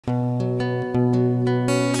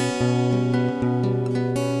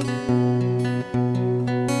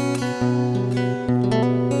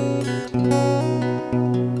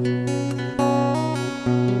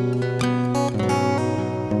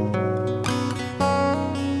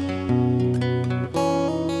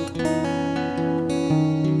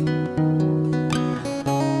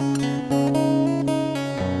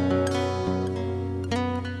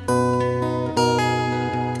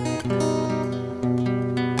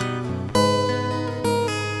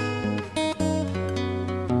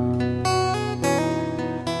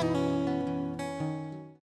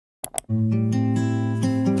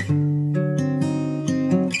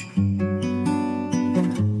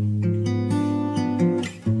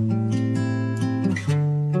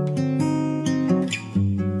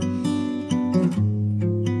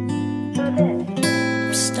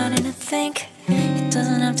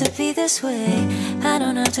this way. I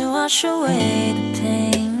don't have to wash away the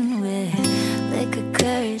pain with liquid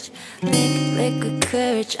courage, liquid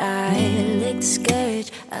courage. I lick the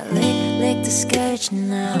scourge, I lick the scourge.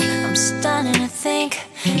 Now I'm starting to think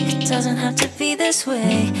it doesn't have to be this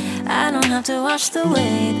way. I don't have to wash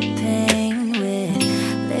away the pain with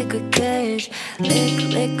liquid courage,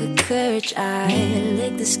 liquid courage. I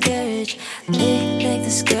lick the scourge, lick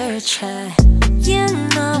the scourge. You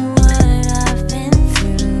know what I've been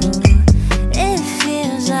through. It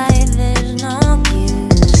feels like there's no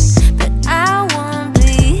use, but I won't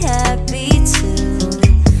be happy too.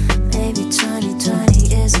 Maybe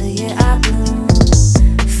 2020 is the year I bloom.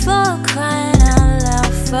 For crying out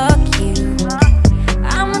loud, fuck you.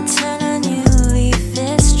 I'ma turn a new leaf,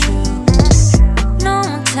 it's true. No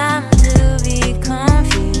more time to be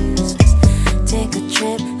confused. Take a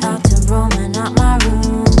trip out to Rome and not my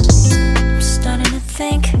room. I'm starting to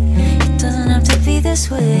think it doesn't have to be this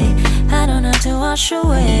way. I don't have to wash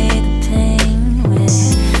away the pain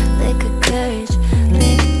with liquid courage,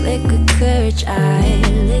 liquid courage. I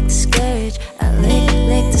lick the scourge, I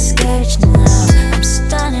lick the scourge. Now I'm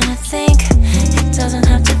starting to think it doesn't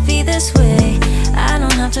have to be this way. I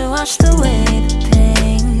don't have to wash away the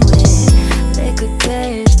pain with liquid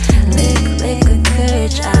courage, liquid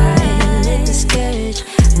courage. I lick the scourge,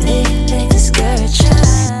 lick the scourge.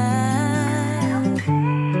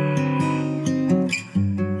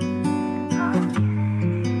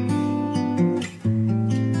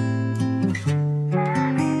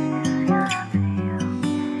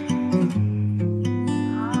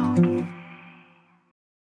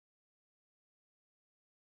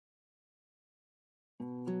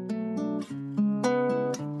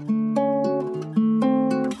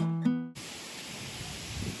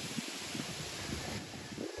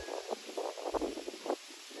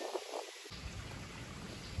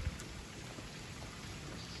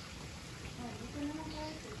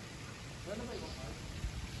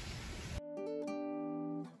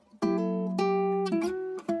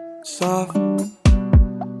 Soft,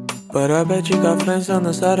 but I bet you got flames on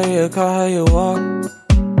the side of your car, how you walk.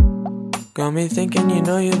 Got me thinking you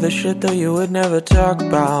know you're the shit, though you would never talk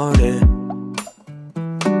about it.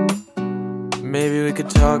 Maybe we could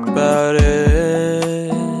talk about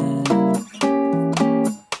it.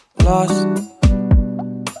 Lost,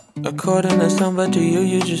 according to some, but to you,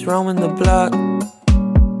 you just roaming the block.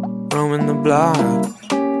 Roaming the block.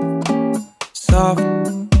 Soft,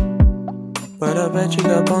 but I bet you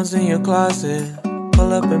got bones in your closet.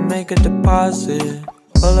 Pull up and make a deposit.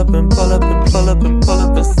 Pull up and pull up and pull up and pull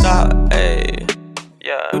up and stop, ayy.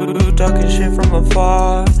 Yeah, you talking shit from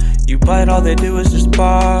afar. You bite, all they do is just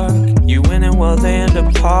bark. You winning while they end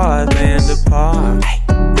apart, they end apart.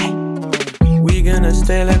 We gonna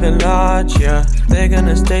stay living large, yeah. They're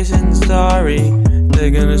gonna stay sitting sorry.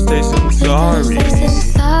 They're gonna stay sitting sorry.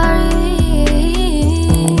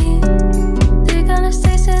 They're gonna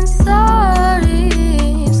stay sitting sorry.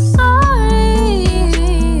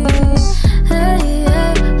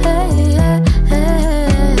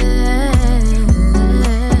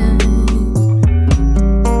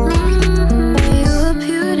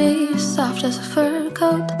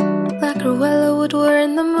 Would wear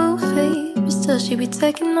in the movie, but still she be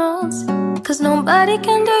taking notes. Cause nobody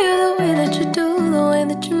can do you the way that you do, the way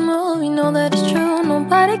that you move. You know that it's true.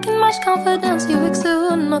 Nobody can match confidence you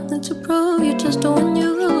exude. Nothing to prove, you're just doing you.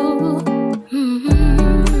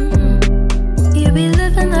 You be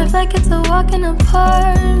living life like it's a walk in a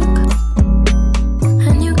park,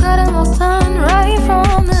 and you got them all done right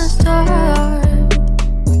from the start.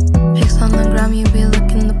 Pics on the gram, you be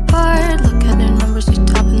looking the part. Look at their numbers, you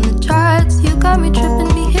top in the charts. You got me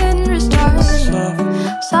tripping, be hitting restart.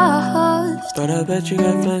 Soft, but I bet you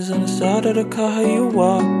got flames on the side of the car, how you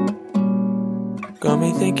walk. Got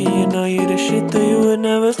me thinking you know you the shit, though you would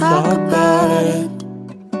never talk about it.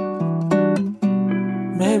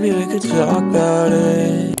 Maybe we could talk about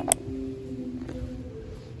it.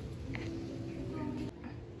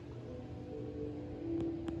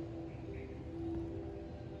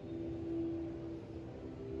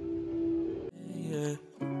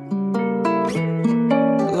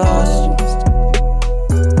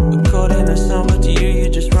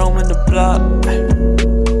 Roaming the block,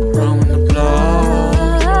 roaming the block.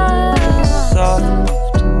 Soft,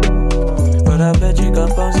 but I bet you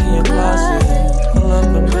got bones in your closet. Pull up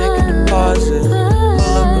and make a deposit. Pull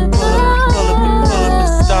up and pull up and pull up and pull up and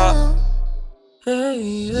stop. Hey,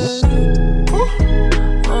 hey.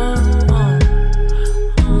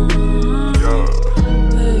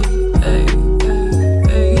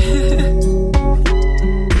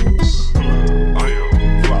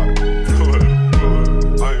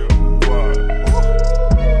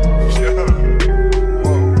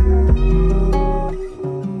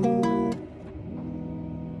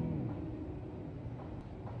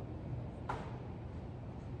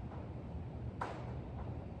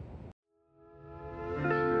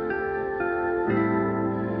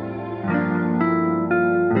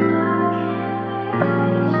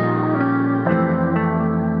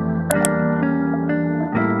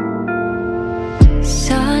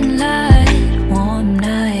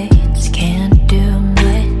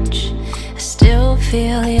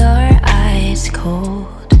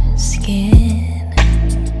 cold skin.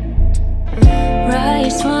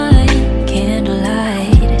 Rice wine,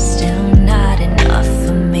 candlelight is still not enough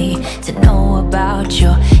for me to know about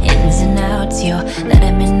your ins and outs. You're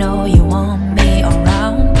letting me know you want me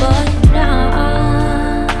around, but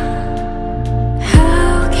now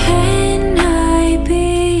how can I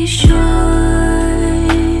be sure?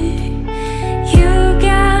 You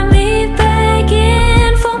got me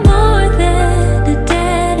begging for more than a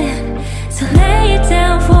dead end, so lay it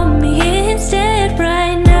down for me instead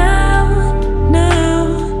right now.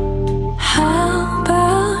 Now, how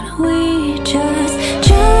about we just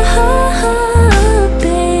jump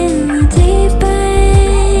in the deep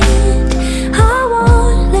end? I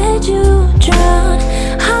won't let you drown,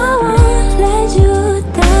 I won't let you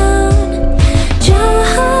down.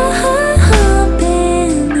 Jump in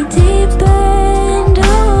the deep end.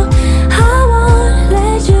 Oh, I won't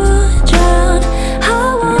let you drown, I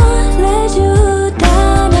won't let you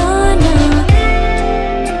down. Oh, no.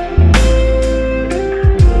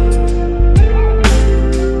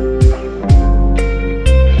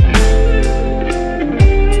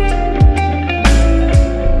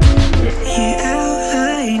 You're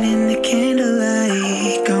outlined in the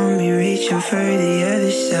candlelight, got me reaching for the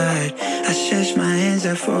other side. I stretch my hands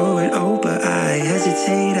out forward, oh, but I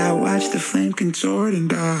hesitate. I watch the flame contort and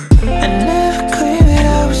die. I never claimed that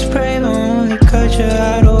I was brave, I only cut you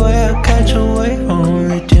out of way. I catch a wave, I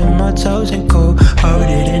only dip my toes in cold,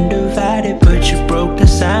 hearted and divided, but you broke the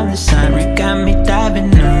silence sign, you got me diving.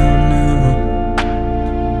 No.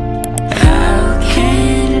 How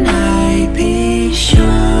can I be sure?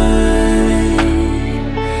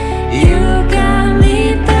 You got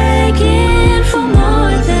me begging for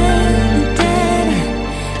more than a dead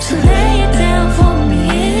end, so lay it down for me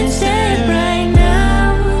instead right now.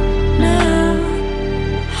 Now,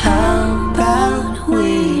 how about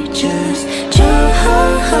we just jump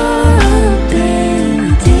in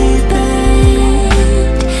the deep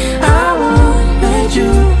end? I won't let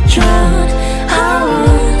you drown, I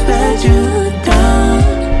won't let you down.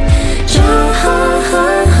 Jump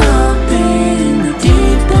in the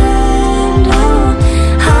deep end. Oh,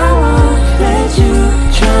 I won't let you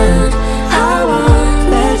drown, I won't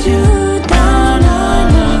let you down. Oh,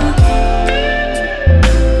 no.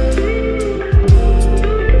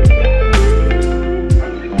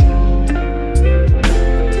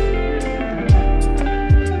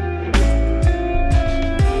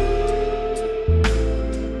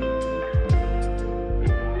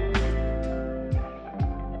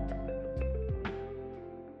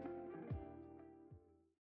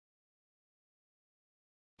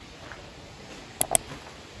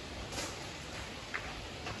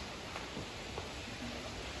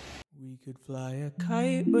 We could fly a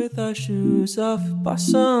kite with our shoes off,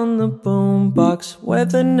 bossa on the boombox,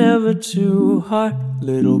 weather never too hot.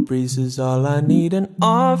 Little breeze is all I need, and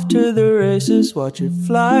off to the races. Watch it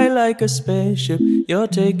fly like a spaceship. You're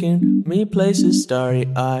taking me places,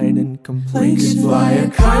 starry-eyed and complacent. We could fly a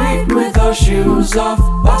kite with our shoes off,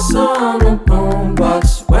 bossa on the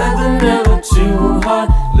boombox, weather never too hot.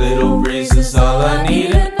 Little breeze is all I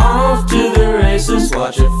need, and off to the races.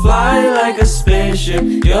 Watch it fly like a spaceship.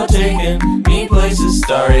 You're taking me places,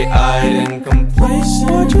 starry-eyed and complacent.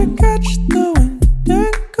 Watch it catch the wind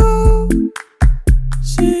and go,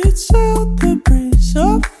 see it sail the breeze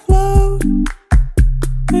afloat,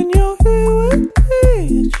 and you're here with me,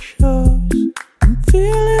 it shows. I'm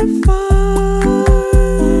feeling fine,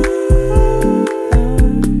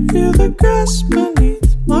 feel the grass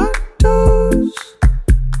beneath my toes,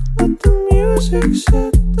 let the music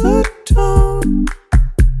set the tone.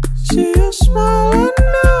 See your smile and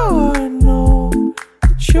now I know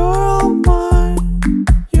that you're all mine,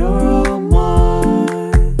 you're all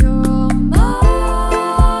mine. You're all mine.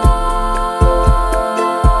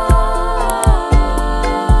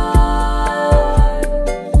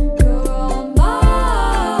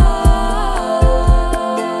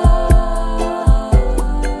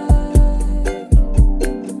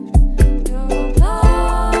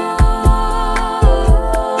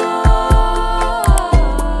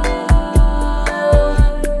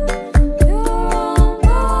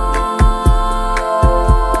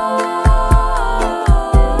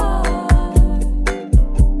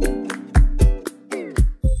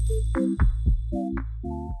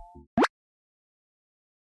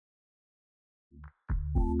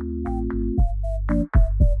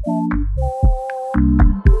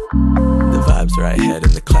 You're all vibes right ahead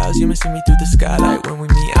in the clouds. You may see me through the skylight. When we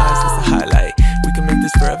meet eyes, that's the highlight. We can make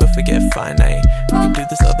this forever, forget finite. We can do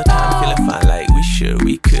this all the time, feeling fine like we should.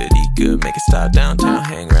 We could eat good, make a stop downtown,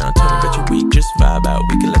 hang around. Tell me about your week, just vibe out.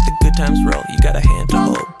 We can let the good times roll. You got a hand to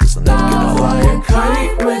hold, this gonna fly a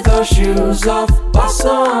kite with our shoes off. Bossa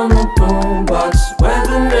on the boombox,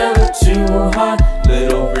 weather never too hot.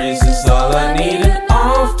 Little breeze is all I need, and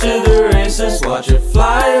off to the races. Watch it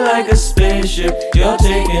fly like a spaceship. You're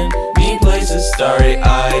taking me places,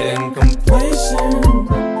 starry-eyed and complete.